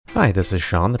Hi, this is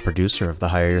Sean, the producer of the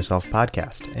Hire Yourself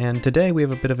podcast, and today we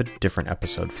have a bit of a different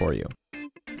episode for you.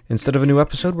 Instead of a new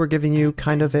episode, we're giving you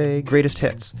kind of a greatest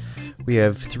hits. We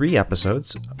have 3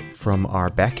 episodes from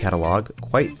our back catalog,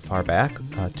 quite far back,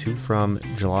 2 from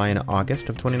July and August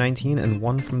of 2019, and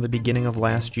 1 from the beginning of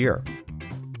last year.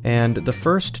 And the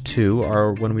first 2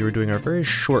 are when we were doing our very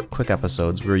short, quick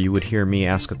episodes where you would hear me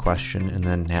ask a question and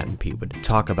then Nat and Pete would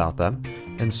talk about them.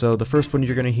 And so the first one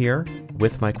you're going to hear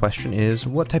with my question is,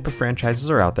 what type of franchises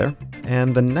are out there?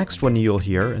 And the next one you'll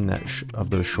hear in that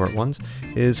of those short ones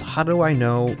is, how do I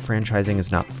know franchising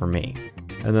is not for me?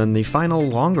 And then the final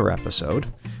longer episode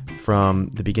from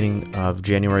the beginning of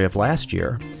January of last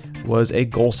year was a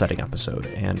goal-setting episode.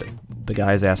 And the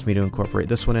guys asked me to incorporate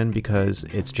this one in because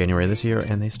it's January this year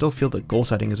and they still feel that goal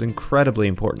setting is incredibly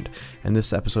important. And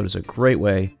this episode is a great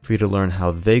way for you to learn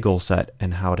how they goal set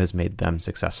and how it has made them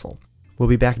successful. We'll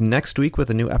be back next week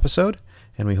with a new episode,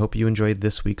 and we hope you enjoyed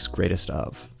this week's Greatest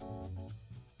Of.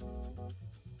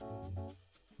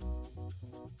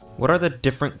 What are the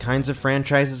different kinds of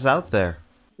franchises out there?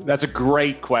 That's a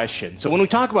great question. So when we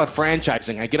talk about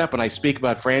franchising, I get up and I speak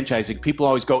about franchising. People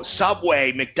always go,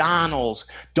 Subway, McDonald's,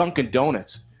 Dunkin'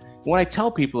 Donuts. What I tell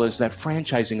people is that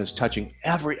franchising is touching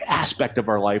every aspect of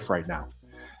our life right now.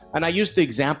 And I use the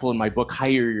example in my book,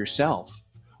 Hire Yourself,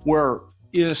 where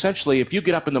essentially if you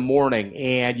get up in the morning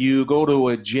and you go to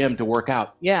a gym to work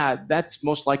out, yeah, that's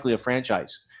most likely a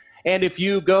franchise. And if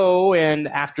you go and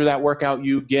after that workout,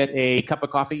 you get a cup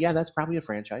of coffee, yeah, that's probably a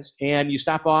franchise. And you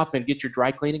stop off and get your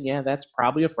dry cleaning, yeah, that's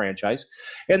probably a franchise.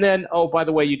 And then, oh, by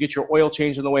the way, you get your oil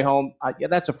change on the way home, yeah,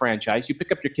 that's a franchise. You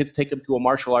pick up your kids, take them to a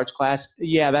martial arts class,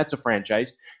 yeah, that's a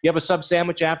franchise. You have a sub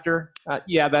sandwich after,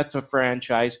 yeah, that's a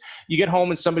franchise. You get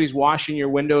home and somebody's washing your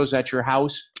windows at your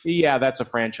house, yeah, that's a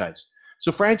franchise.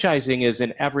 So franchising is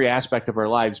in every aspect of our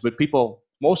lives, but people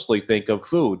mostly think of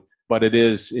food. But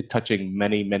it touching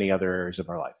many, many other areas of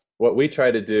our life. What we try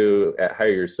to do at Hire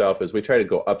Yourself is we try to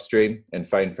go upstream and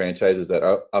find franchises that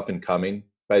are up and coming.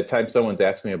 By the time someone's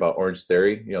asking me about Orange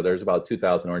Theory, there's about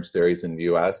 2,000 Orange Theories in the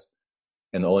U.S.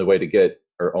 And the only way to get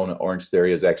or own an Orange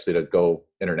Theory is actually to go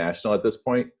international at this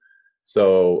point.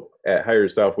 So at Hire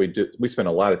Yourself, we spend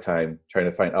a lot of time trying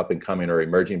to find up and coming or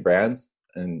emerging brands.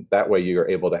 And that way you are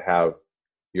able to have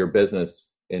your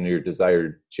business in your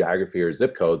desired geography or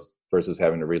zip codes versus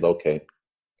having to relocate.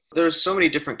 There's so many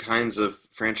different kinds of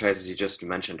franchises you just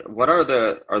mentioned. Are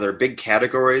there big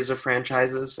categories of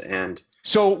franchises? And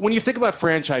so when you think about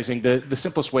franchising, the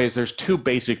simplest way is there's 2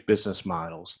 basic business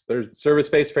models. There's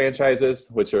service-based franchises,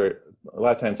 which are a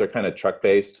lot of times they're kind of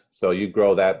truck-based. So you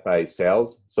grow that by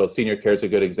sales. So senior care is a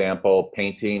good example,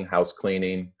 painting, house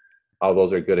cleaning. All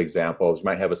those are good examples. You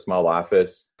might have a small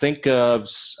office. Think of,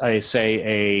 say,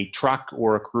 a truck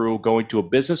or a crew going to a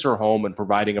business or home and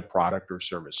providing a product or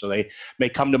service. So they may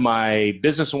come to my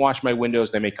business and wash my windows.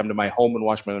 They may come to my home and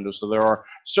wash my windows. So there are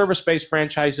service-based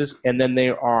franchises, and then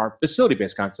there are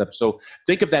facility-based concepts. So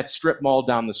think of that strip mall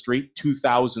down the street,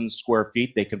 2,000 square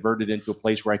feet. They converted into a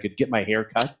place where I could get my hair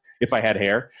cut if I had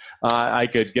hair. I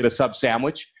could get a sub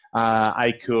sandwich.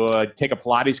 I could take a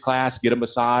Pilates class, get a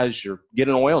massage, or get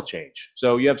an oil change.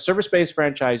 So you have service-based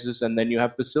franchises, and then you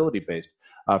have facility-based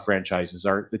franchises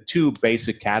are the 2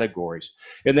 basic categories.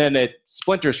 And then it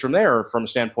splinters from there from a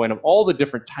standpoint of all the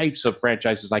different types of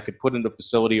franchises I could put into a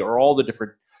facility or all the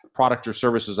different products or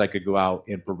services I could go out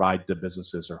and provide to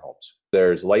businesses or homes.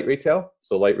 There's light retail.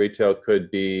 So light retail could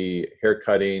be hair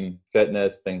cutting,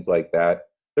 fitness, things like that.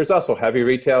 There's also heavy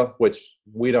retail, which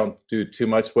we don't do too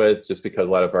much with just because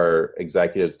a lot of our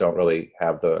executives don't really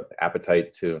have the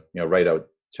appetite to, write a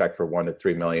check for $1 to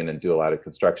 $3 million and do a lot of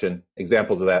construction.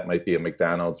 Examples of that might be a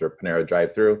McDonald's or Panera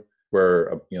drive-through,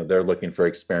 where they're looking for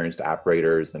experienced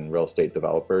operators and real estate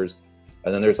developers.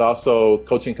 And then there's also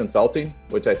coaching consulting,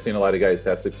 which I've seen a lot of guys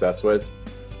have success with.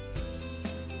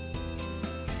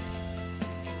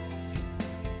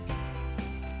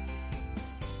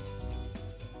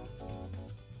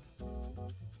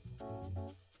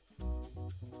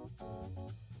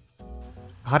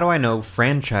 How do I know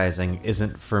franchising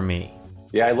isn't for me?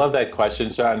 Yeah, I love that question,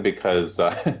 Sean, because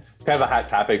it's kind of a hot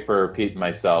topic for Pete and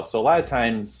myself. So a lot of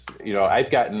times, I've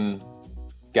gotten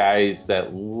guys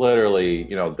that literally,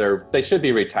 they should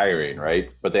be retiring, right?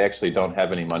 But they actually don't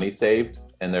have any money saved.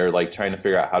 And they're like trying to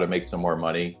figure out how to make some more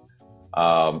money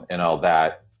and all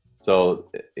that.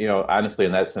 So, honestly,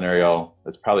 in that scenario,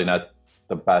 it's probably not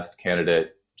the best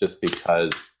candidate just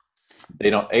because they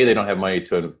don't have money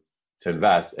to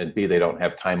invest, and B, they don't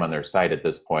have time on their side at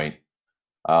this point.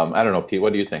 I don't know, Pete,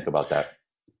 what do you think about that?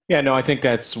 Yeah, no, I think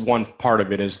that's one part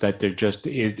of it is that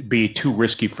it'd be too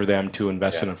risky for them to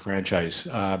invest in a franchise.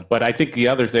 But I think the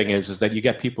other thing is that you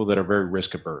get people that are very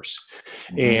risk averse,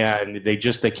 and they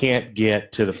can't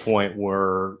get to the point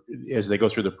where, as they go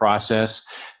through the process,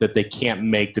 that they can't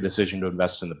make the decision to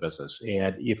invest in the business.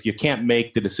 And if you can't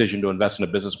make the decision to invest in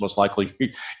a business, most likely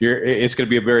it's going to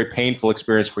be a very painful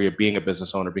experience for you being a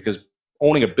business owner, because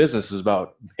owning a business is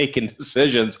about making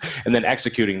decisions and then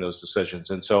executing those decisions.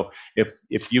 And so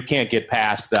if you can't get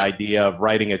past the idea of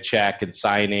writing a check and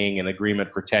signing an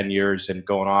agreement for 10 years and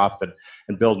going off and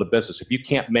building a business, if you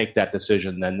can't make that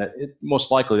decision, then most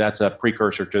likely that's a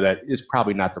precursor to that is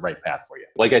probably not the right path for you.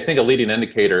 Like, I think a leading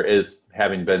indicator is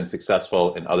having been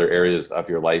successful in other areas of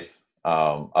your life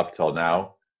up till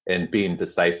now, and being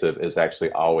decisive is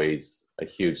actually always a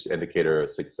huge indicator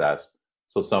of success.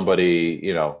 So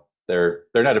somebody, they're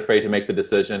not afraid to make the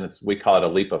decision. We call it a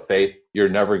leap of faith. You're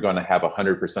never going to have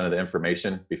 100% of the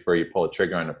information before you pull a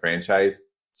trigger on a franchise.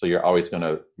 So you're always going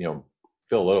to,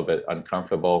 feel a little bit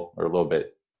uncomfortable or a little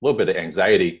bit of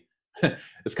anxiety.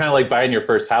 It's kind of like buying your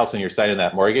first house and you're signing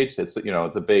that mortgage. It's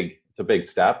a big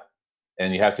step,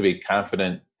 and you have to be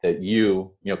confident that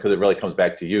because it really comes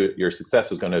back to you. Your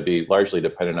success is going to be largely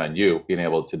dependent on you being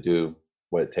able to do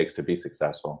what it takes to be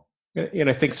successful. And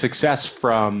I think success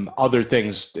from other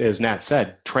things, as Nat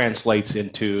said, translates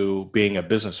into being a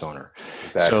business owner.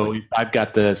 Exactly. So I've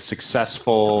got the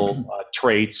successful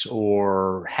traits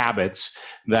or habits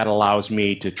that allows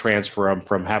me to transfer them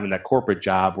from having that corporate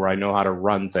job where I know how to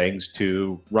run things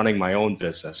to running my own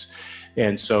business.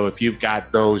 And so if you've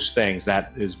got those things,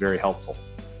 that is very helpful.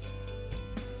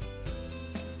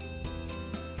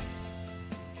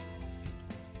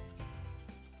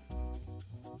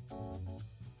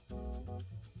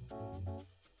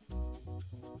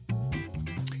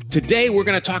 Today, we're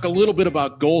going to talk a little bit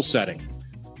about goal setting.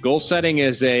 Goal setting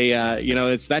is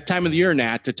it's that time of the year,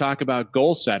 Nat, to talk about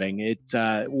goal setting. It's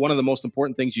one of the most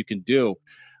important things you can do.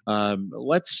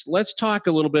 Let's talk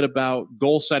a little bit about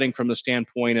goal setting from the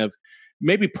standpoint of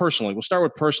maybe personally. We'll start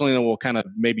with personally, and then we'll kind of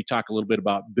maybe talk a little bit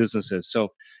about businesses.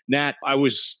 So, Nat, I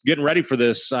was getting ready for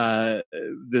this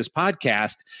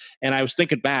podcast, and I was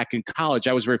thinking back in college.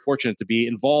 I was very fortunate to be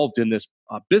involved in this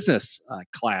business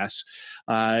class.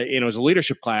 It was a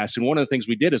leadership class, and one of the things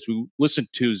we did is we listened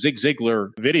to Zig Ziglar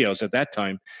videos at that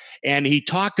time, and he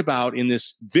talked about in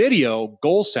this video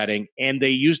goal setting, and they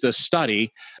used a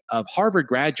study of Harvard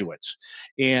graduates,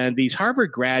 and these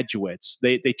Harvard graduates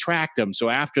they tracked them. So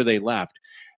after they left,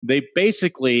 they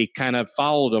basically kind of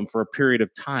followed them for a period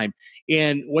of time.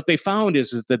 And what they found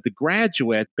is that the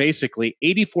graduate, basically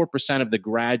 84% of the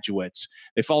graduates,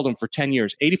 they followed them for 10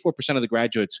 years, 84% of the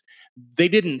graduates, they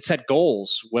didn't set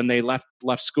goals when they left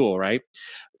school, right?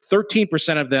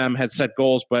 13% of them had set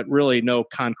goals, but really no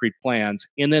concrete plans.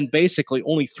 And then basically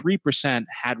only 3%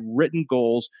 had written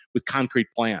goals with concrete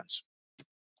plans.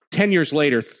 10 years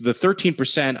later, the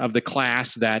 13% of the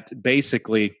class that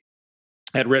basically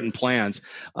had written plans,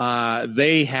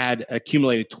 they had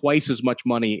accumulated twice as much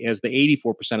money as the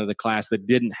 84% of the class that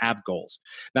didn't have goals.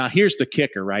 Now, here's the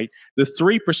kicker, right? The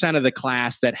 3% of the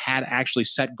class that had actually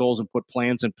set goals and put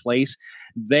plans in place,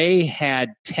 they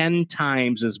had 10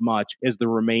 times as much as the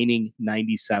remaining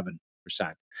 97%.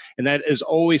 And that has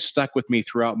always stuck with me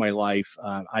throughout my life.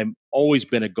 I've always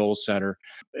been a goal setter.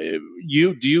 Do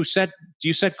you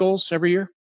set goals every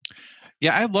year?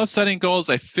 Yeah, I love setting goals.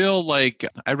 I feel like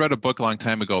I read a book a long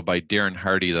time ago by Darren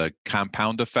Hardy, The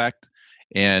Compound Effect.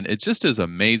 And it just is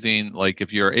amazing. Like,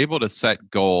 if you're able to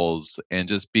set goals and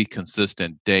just be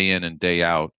consistent day in and day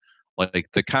out, like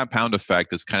the compound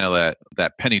effect is kind of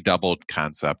that penny doubled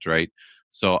concept, right?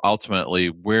 So ultimately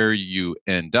where you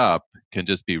end up can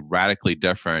just be radically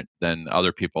different than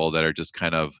other people that are just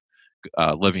kind of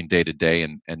living day to day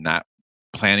and not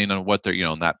planning on what they're,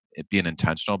 not being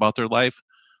intentional about their life.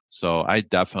 So I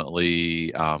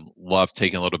definitely love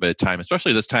taking a little bit of time,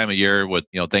 especially this time of year with,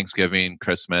 Thanksgiving,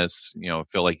 Christmas,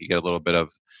 feel like you get a little bit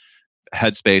of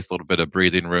headspace, a little bit of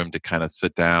breathing room to kind of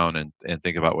sit down and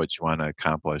think about what you want to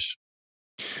accomplish.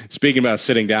 Speaking about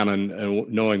sitting down and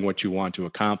knowing what you want to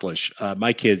accomplish,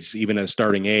 my kids, even at a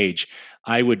starting age,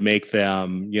 I would make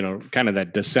them, kind of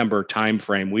that December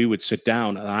timeframe, we would sit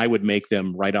down and I would make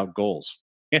them write out goals.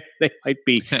 They might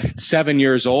be 7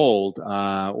 years old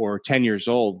or 10 years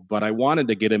old, but I wanted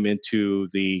to get them into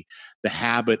the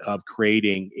habit of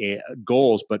creating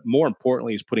goals, but more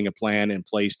importantly is putting a plan in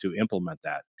place to implement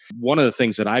that. One of the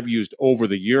things that I've used over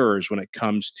the years when it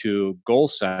comes to goal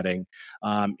setting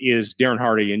is Darren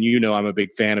Hardy, and I'm a big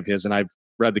fan of his, and I've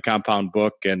read the Compound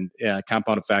book and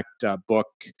Compound Effect book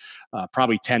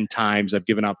probably 10 times. I've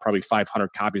given out probably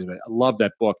 500 copies of it. I love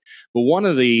that book. But one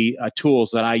of the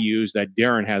tools that I use that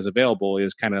Darren has available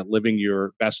is kind of living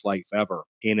your best life ever.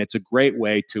 And it's a great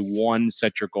way to, one,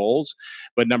 set your goals,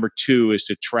 but number two is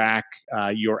to track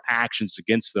your actions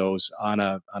against those on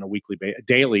a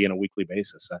daily and a weekly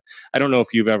basis. I don't know if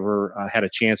you've ever had a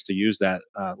chance to use that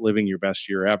Living Your Best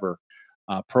Year Ever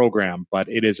program, but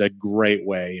it is a great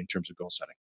way in terms of goal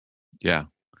setting. Yeah.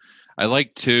 I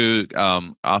like to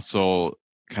also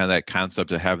kind of that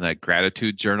concept of having that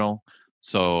gratitude journal.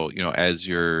 So, as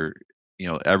you're,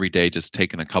 every day just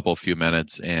taking a few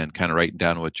minutes and kind of writing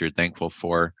down what you're thankful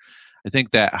for. I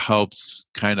think that helps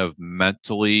kind of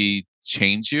mentally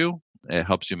change you. It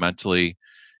helps you mentally,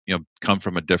 come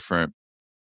from a different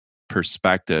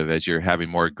perspective as you're having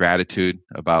more gratitude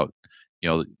about,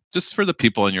 just for the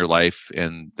people in your life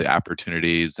and the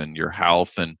opportunities and your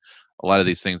health and a lot of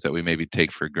these things that we maybe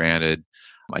take for granted.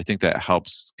 I think that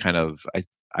helps kind of,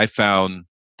 I found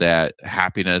that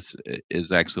happiness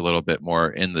is actually a little bit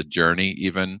more in the journey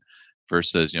even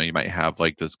versus, you might have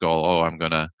like this goal, oh, I'm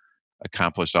going to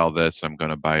accomplish all this, I'm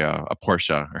going to buy a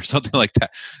Porsche or something like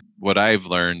that. What I've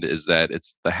learned is that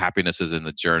it's the happiness is in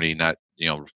the journey, not,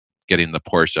 getting the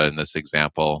Porsche in this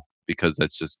example, because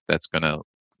that's going to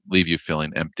leave you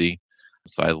feeling empty.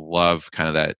 So I love kind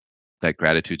of that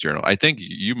gratitude journal. I think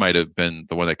you might have been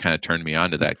the one that kind of turned me on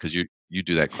to that because you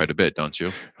do that quite a bit, don't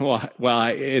you? Well,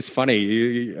 it's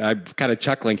funny. I'm kind of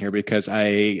chuckling here because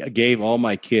I gave all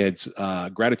my kids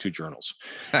gratitude journals,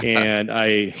 and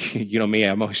me,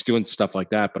 I'm always doing stuff like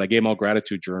that. But I gave them all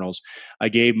gratitude journals. I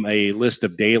gave them a list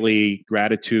of daily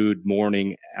gratitude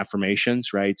morning affirmations.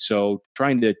 Right, so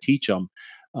trying to teach them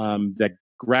that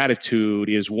gratitude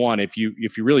is one. If you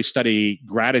really study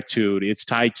gratitude, it's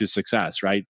tied to success,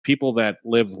 right? People that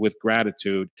live with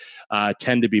gratitude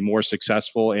tend to be more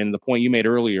successful. And the point you made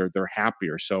earlier, they're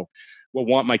happier. So I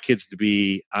want my kids to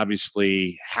be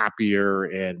obviously happier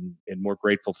and more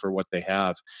grateful for what they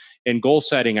have. In goal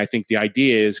setting, I think the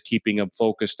idea is keeping them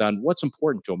focused on what's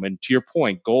important to them. And to your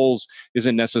point, goals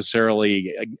isn't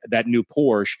necessarily that new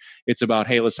Porsche. It's about,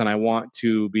 hey, listen, I want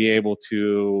to be able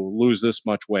to lose this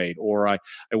much weight, or I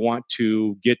want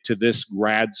to get to this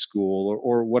grad school,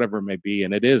 or whatever it may be.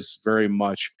 And it is very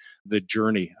much the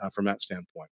journey from that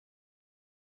standpoint.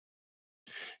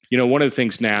 One of the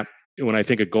things, Nat, when I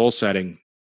think of goal setting,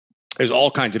 there's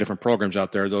all kinds of different programs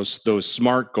out there. Those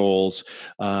SMART goals,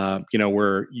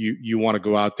 where you want to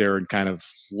go out there and kind of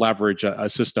leverage a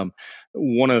system.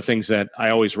 One of the things that I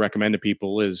always recommend to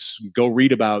people is go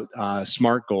read about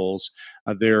SMART goals.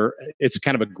 It's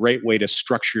kind of a great way to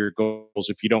structure your goals.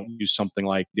 If you don't use something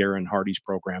like Darren Hardy's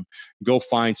program, go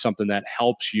find something that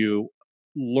helps you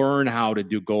learn how to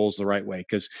do goals the right way,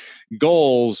 because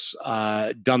goals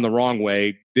done the wrong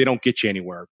way, they don't get you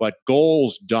anywhere. But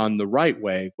goals done the right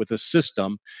way with a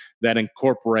system that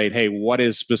incorporate, hey, what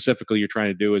is specifically you're trying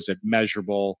to do? Is it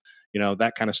measurable?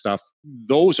 That kind of stuff.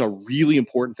 Those are really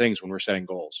important things when we're setting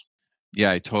goals.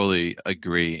 Yeah, I totally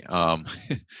agree. I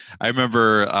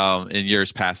remember in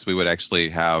years past, we would actually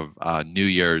have New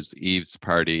Year's Eve's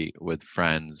party with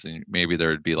friends, and maybe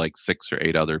there would be like 6 or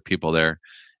 8 other people there.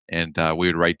 And we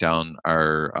would write down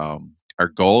our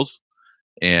goals,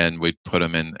 and we'd put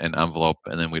them in an envelope,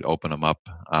 and then we'd open them up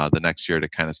the next year to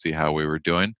kind of see how we were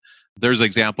doing. There's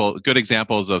good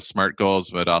examples of SMART goals,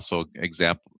 but also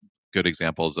good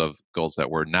examples of goals that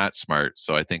were not SMART.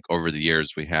 So I think over the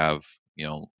years we have,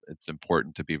 it's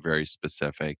important to be very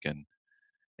specific and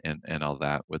all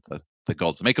that with the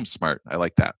goals to make them SMART. I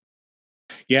like that.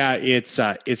 Yeah,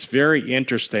 it's very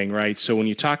interesting, right? So when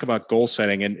you talk about goal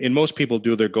setting, and most people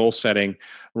do their goal setting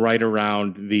right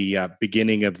around the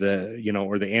beginning of the,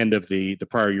 or the end of the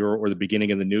prior year, or the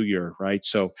beginning of the new year, right?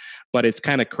 So, but it's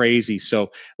kind of crazy.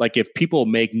 So like if people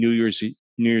make New Year's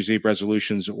Eve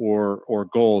resolutions or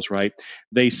goals, right?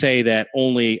 They say that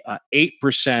only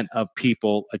 8% of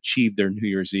people achieve their New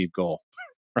Year's Eve goal.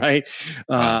 Right?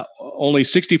 Only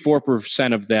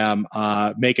 64% of them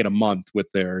make it a month with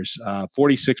theirs.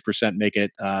 46% make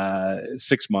it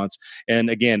 6 months, and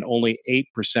again, only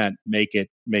 8% make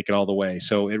it all the way.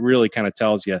 So it really kind of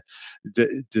tells you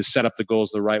to set up the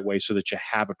goals the right way so that you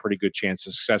have a pretty good chance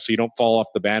of success, so you don't fall off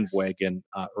the bandwagon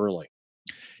early.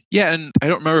 Yeah, and I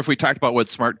don't remember if we talked about what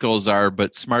SMART goals are,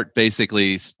 but SMART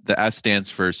basically, the S stands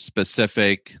for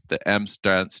specific, the M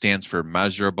stands for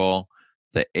measurable,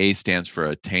 the A stands for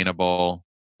attainable,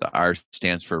 the R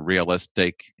stands for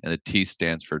realistic, and the T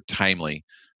stands for timely.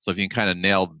 So if you can kind of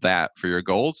nail that for your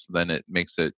goals, then it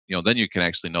makes it, then you can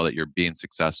actually know that you're being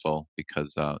successful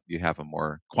because you have them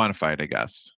more quantified, I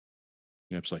guess.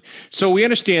 Absolutely. So we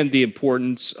understand the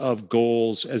importance of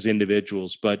goals as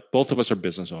individuals, but both of us are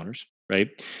business owners, right?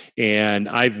 And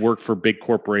I've worked for big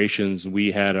corporations. We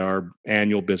had our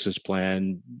annual business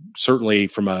plan. Certainly,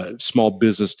 from a small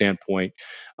business standpoint,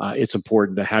 it's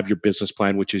important to have your business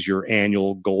plan, which is your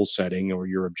annual goal setting or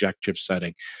your objective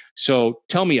setting. So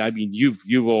tell me, I mean, you've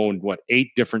owned what, 8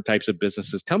 different types of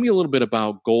businesses. Tell me a little bit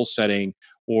about goal setting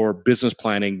or business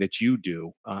planning that you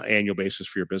do annual basis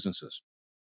for your businesses.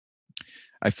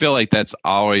 I feel like that's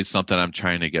always something I'm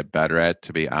trying to get better at,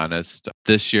 to be honest.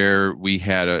 This year, we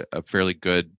had a fairly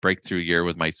good breakthrough year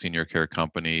with my senior care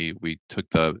company. We took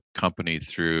the company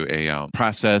through a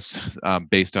process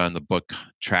based on the book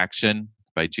Traction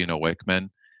by Gino Wickman.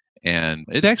 And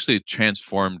it actually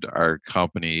transformed our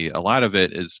company. A lot of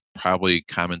it is probably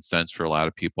common sense for a lot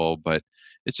of people, but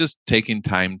it's just taking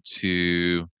time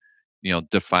to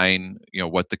define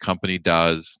what the company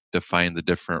does, define the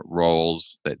different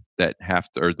roles that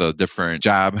have to, or the different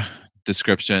job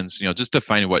descriptions, just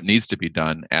defining what needs to be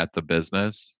done at the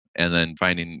business. And then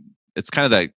finding, it's kind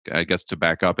of that, I guess, to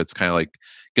back up, it's kind of like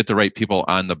get the right people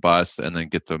on the bus and then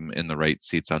get them in the right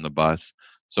seats on the bus.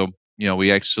 So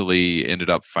we actually ended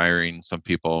up firing some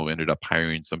people, ended up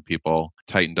hiring some people,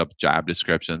 tightened up job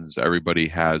descriptions. Everybody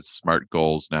has SMART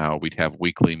goals now. We'd have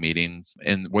weekly meetings.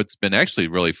 And what's been actually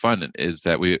really fun is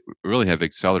that we really have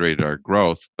accelerated our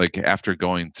growth. Like after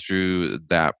going through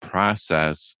that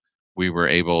process, we were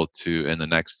able to, in the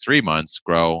next 3 months,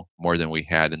 grow more than we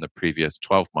had in the previous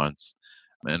 12 months.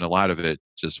 And a lot of it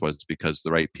just was because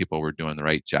the right people were doing the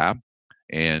right job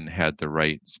and had the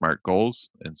right SMART goals,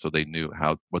 and so they knew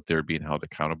what they were being held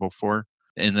accountable for.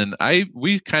 And then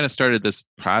we kind of started this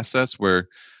process where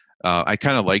I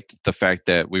kind of liked the fact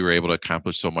that we were able to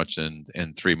accomplish so much in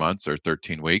 3 months or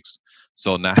 13 weeks.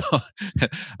 So now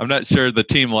I'm not sure the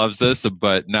team loves this,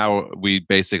 but now we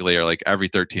basically are like every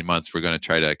 13 months we're going to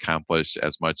try to accomplish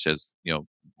as much as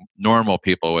normal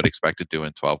people would expect to do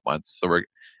in 12 months. So we're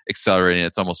accelerating.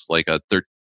 It's almost like a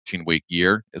 13-week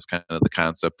year is kind of the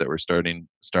concept that we're starting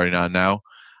on now,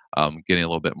 getting a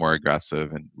little bit more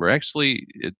aggressive. And we're actually,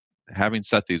 having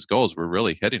set these goals, we're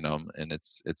really hitting them, and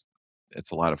it's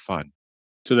a lot of fun.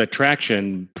 So that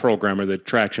Traction program or the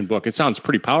Traction book, it sounds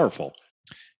pretty powerful.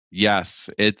 Yes,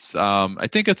 it's. I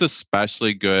think it's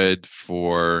especially good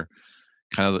for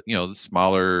kind of the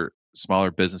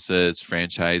smaller businesses,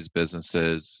 franchise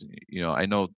businesses. I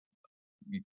know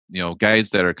guys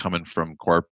that are coming from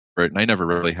corporate, and I never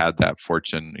really had that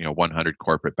Fortune 100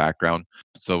 corporate background.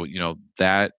 So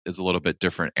that is a little bit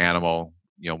different animal.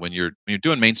 When you're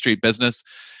doing Main Street business,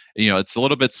 it's a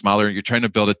little bit smaller. You're trying to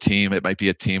build a team. It might be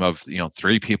a team of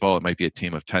 3 people. It might be a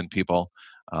team of 10 people.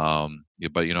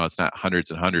 But it's not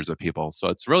hundreds and hundreds of people. So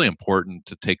it's really important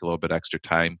to take a little bit extra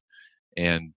time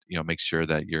and make sure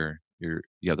that you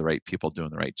have the right people doing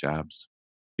the right jobs.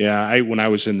 Yeah, when I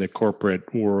was in the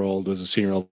corporate world as a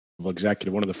senior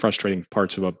executive, one of the frustrating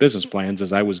parts about business plans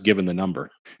is I was given the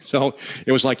number. So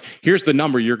it was like, here's the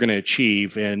number you're going to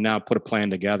achieve, and now put a plan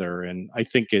together. And I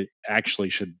think it actually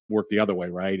should work the other way,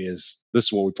 right? This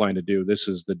is what we plan to do. This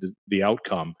is the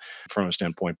outcome from a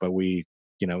standpoint. But it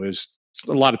was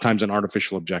a lot of times an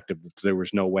artificial objective. There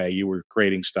was no way. You were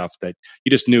creating stuff that you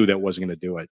just knew that wasn't going to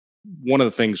do it. One of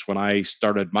the things when I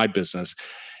started my business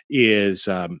is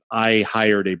I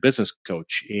hired a business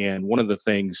coach. And one of the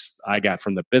things I got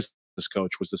from the business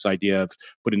coach was this idea of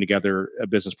putting together a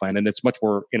business plan. And it's much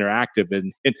more interactive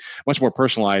and much more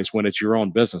personalized when it's your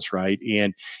own business, right?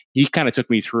 And he kind of took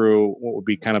me through what would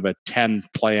be kind of a 10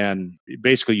 plan.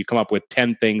 Basically, you come up with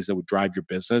 10 things that would drive your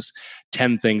business,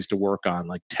 10 things to work on,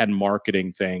 like 10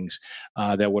 marketing things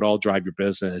that would all drive your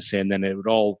business. And then it would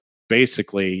all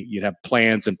basically, you'd have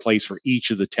plans in place for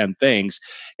each of the 10 things,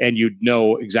 and you'd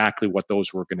know exactly what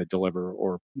those were going to deliver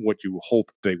or what you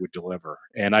hoped they would deliver.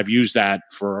 And I've used that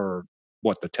for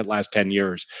the last 10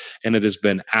 years, and it has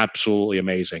been absolutely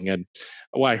amazing. And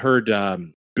I heard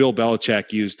Bill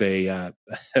Belichick used a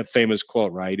famous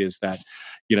quote, right? Is that,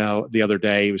 the other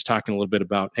day he was talking a little bit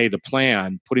about, hey,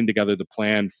 putting together the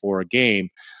plan for a game.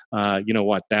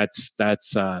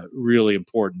 That's really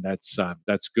important.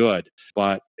 That's good.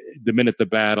 But the minute the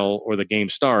battle or the game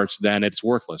starts, then it's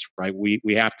worthless, right?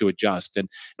 We have to adjust. And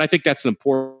I think that's the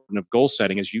important of goal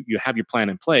setting is you have your plan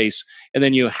in place, and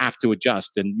then you have to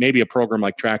adjust. And maybe a program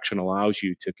like Traction allows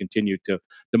you to continue to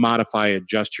modify,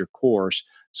 adjust your course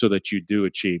so that you do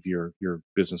achieve your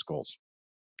business goals.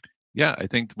 Yeah, I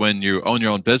think when you own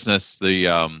your own business,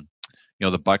 the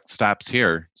buck stops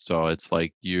here. So it's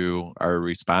like you are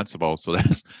responsible. So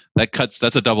that's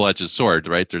a double-edged sword,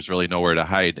 right? There's really nowhere to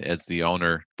hide as the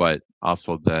owner, but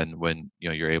also then when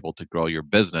you're able to grow your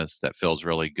business, that feels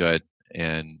really good.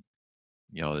 And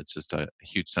it's just a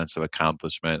huge sense of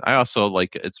accomplishment. I also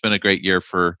it's been a great year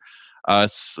for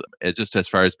us, just as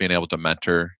far as being able to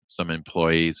mentor some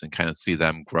employees and kind of see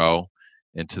them grow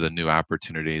into the new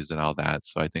opportunities and all that.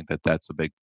 So I think that that's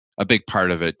a big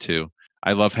part of it too.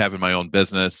 I love having my own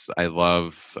business. I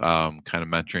love kind of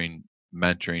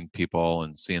mentoring people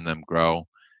and seeing them grow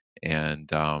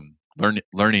and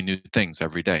learning new things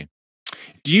every day.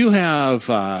 Do you have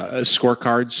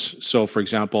scorecards? So, for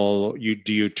example,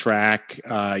 do you track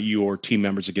your team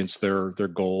members against their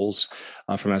goals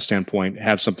from that standpoint?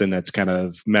 Have something that's kind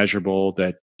of measurable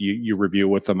that you review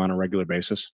with them on a regular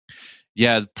basis?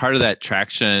 Yeah, part of that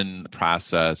traction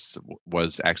process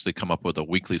was actually come up with a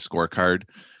weekly scorecard.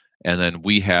 And then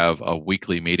we have a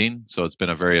weekly meeting. So it's been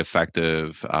a very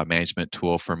effective management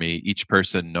tool for me. Each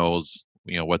person knows,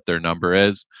 what their number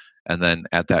is. And then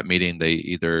at that meeting, they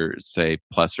either say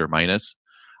plus or minus.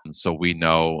 And so we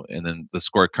know, and then the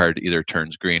scorecard either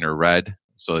turns green or red.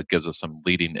 So it gives us some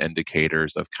leading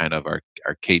indicators of kind of our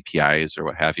KPIs or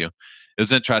what have you. It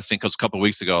was interesting because a couple of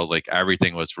weeks ago,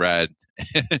 everything was red.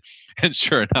 And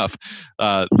sure enough,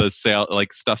 the sale,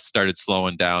 stuff started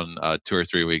slowing down 2 or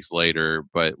 3 weeks later.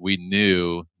 But we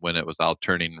knew when it was all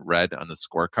turning red on the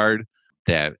scorecard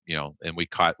that, and we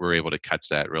were able to catch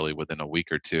that really within a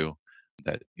week or two.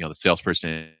 That the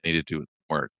salesperson needed to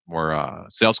do more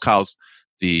sales calls.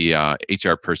 The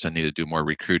HR person needed to do more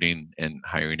recruiting and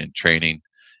hiring and training,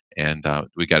 and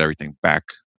we got everything back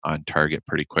on target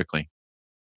pretty quickly.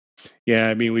 Yeah,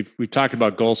 I mean, we've talked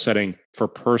about goal setting for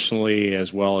personally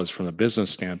as well as from a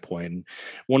business standpoint. And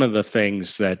one of the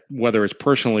things that, whether it's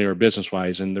personally or business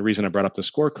wise, and the reason I brought up the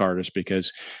scorecard is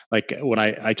because, when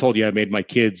I told you I made my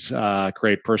kids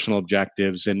create personal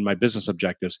objectives and my business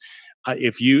objectives.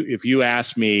 If you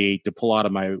ask me to pull out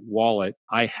of my wallet,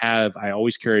 I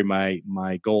always carry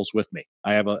my goals with me.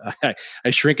 I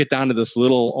shrink it down to this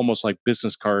little, almost like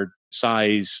business card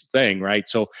size thing, right?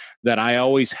 So that I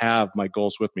always have my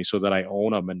goals with me so that I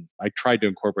own them. And I tried to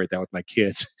incorporate that with my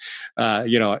kids. They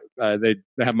have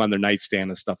them on their nightstand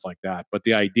and stuff like that. But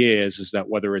the idea is that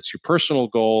whether it's your personal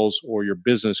goals or your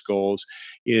business goals,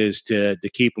 is to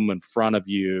keep them in front of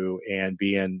you and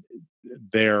being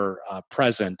there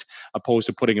present, opposed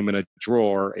to putting them in a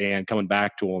drawer and coming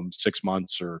back to them 6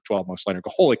 months or 12 months later.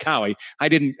 Go, holy cow! I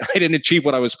didn't achieve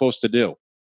what I was supposed to do.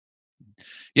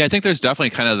 Yeah, I think there's definitely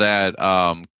kind of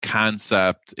that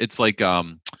concept. It's like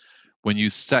when you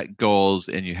set goals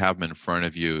and you have them in front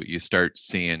of you, you start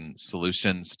seeing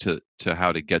solutions to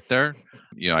how to get there.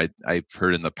 I've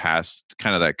heard in the past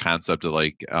kind of that concept of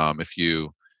if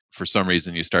you, for some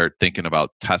reason, you start thinking about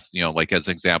tests, as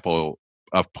an example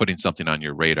of putting something on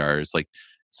your radar is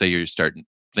say you start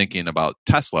thinking about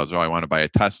Teslas, I want to buy a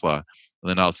Tesla. And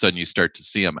then all of a sudden you start to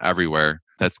see them everywhere.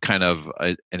 That's kind of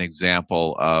an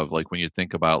example of when you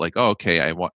think about okay,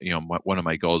 I want, one of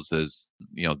my goals is,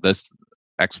 this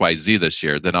XYZ this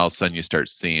year. Then all of a sudden you start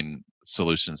seeing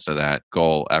solutions to that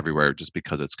goal everywhere just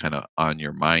because it's kind of on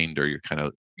your mind, or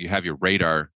you have your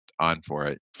radar on for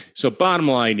it. So bottom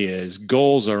line is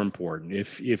goals are important.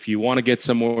 If you want to get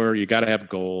somewhere, you got to have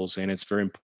goals, and it's very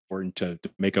important to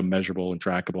make them measurable and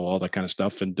trackable, all that kind of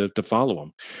stuff, and to follow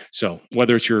them. So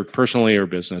whether it's your personally or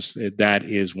business, that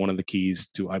is one of the keys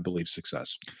to, I believe,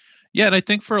 success. Yeah, and I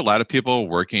think for a lot of people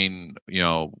working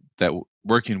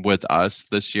with us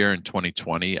this year in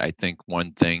 2020, I think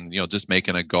one thing, just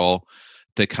making a goal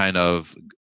to kind of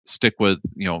stick with,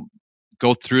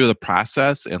 go through the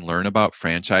process and learn about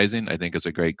franchising, I think is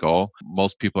a great goal.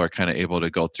 Most people are kind of able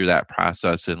to go through that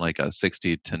process in a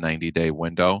 60 to 90 day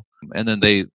window. And then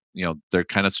they're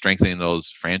kind of strengthening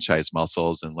those franchise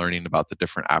muscles and learning about the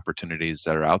different opportunities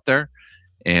that are out there.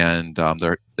 And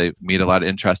they meet a lot of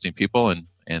interesting people and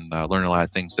learn a lot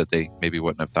of things that they maybe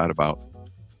wouldn't have thought about.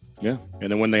 Yeah. And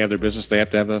then when they have their business, they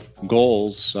have to have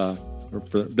goals for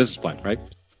the business plan, right?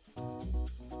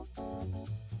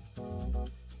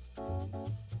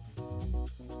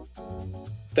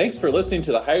 Thanks for listening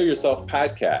to the Hire Yourself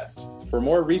podcast. For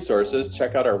more resources,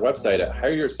 check out our website at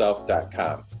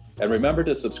hireyourself.com. And remember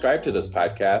to subscribe to this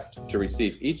podcast to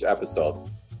receive each episode.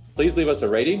 Please leave us a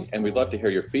rating, and we'd love to hear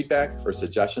your feedback or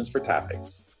suggestions for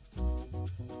topics.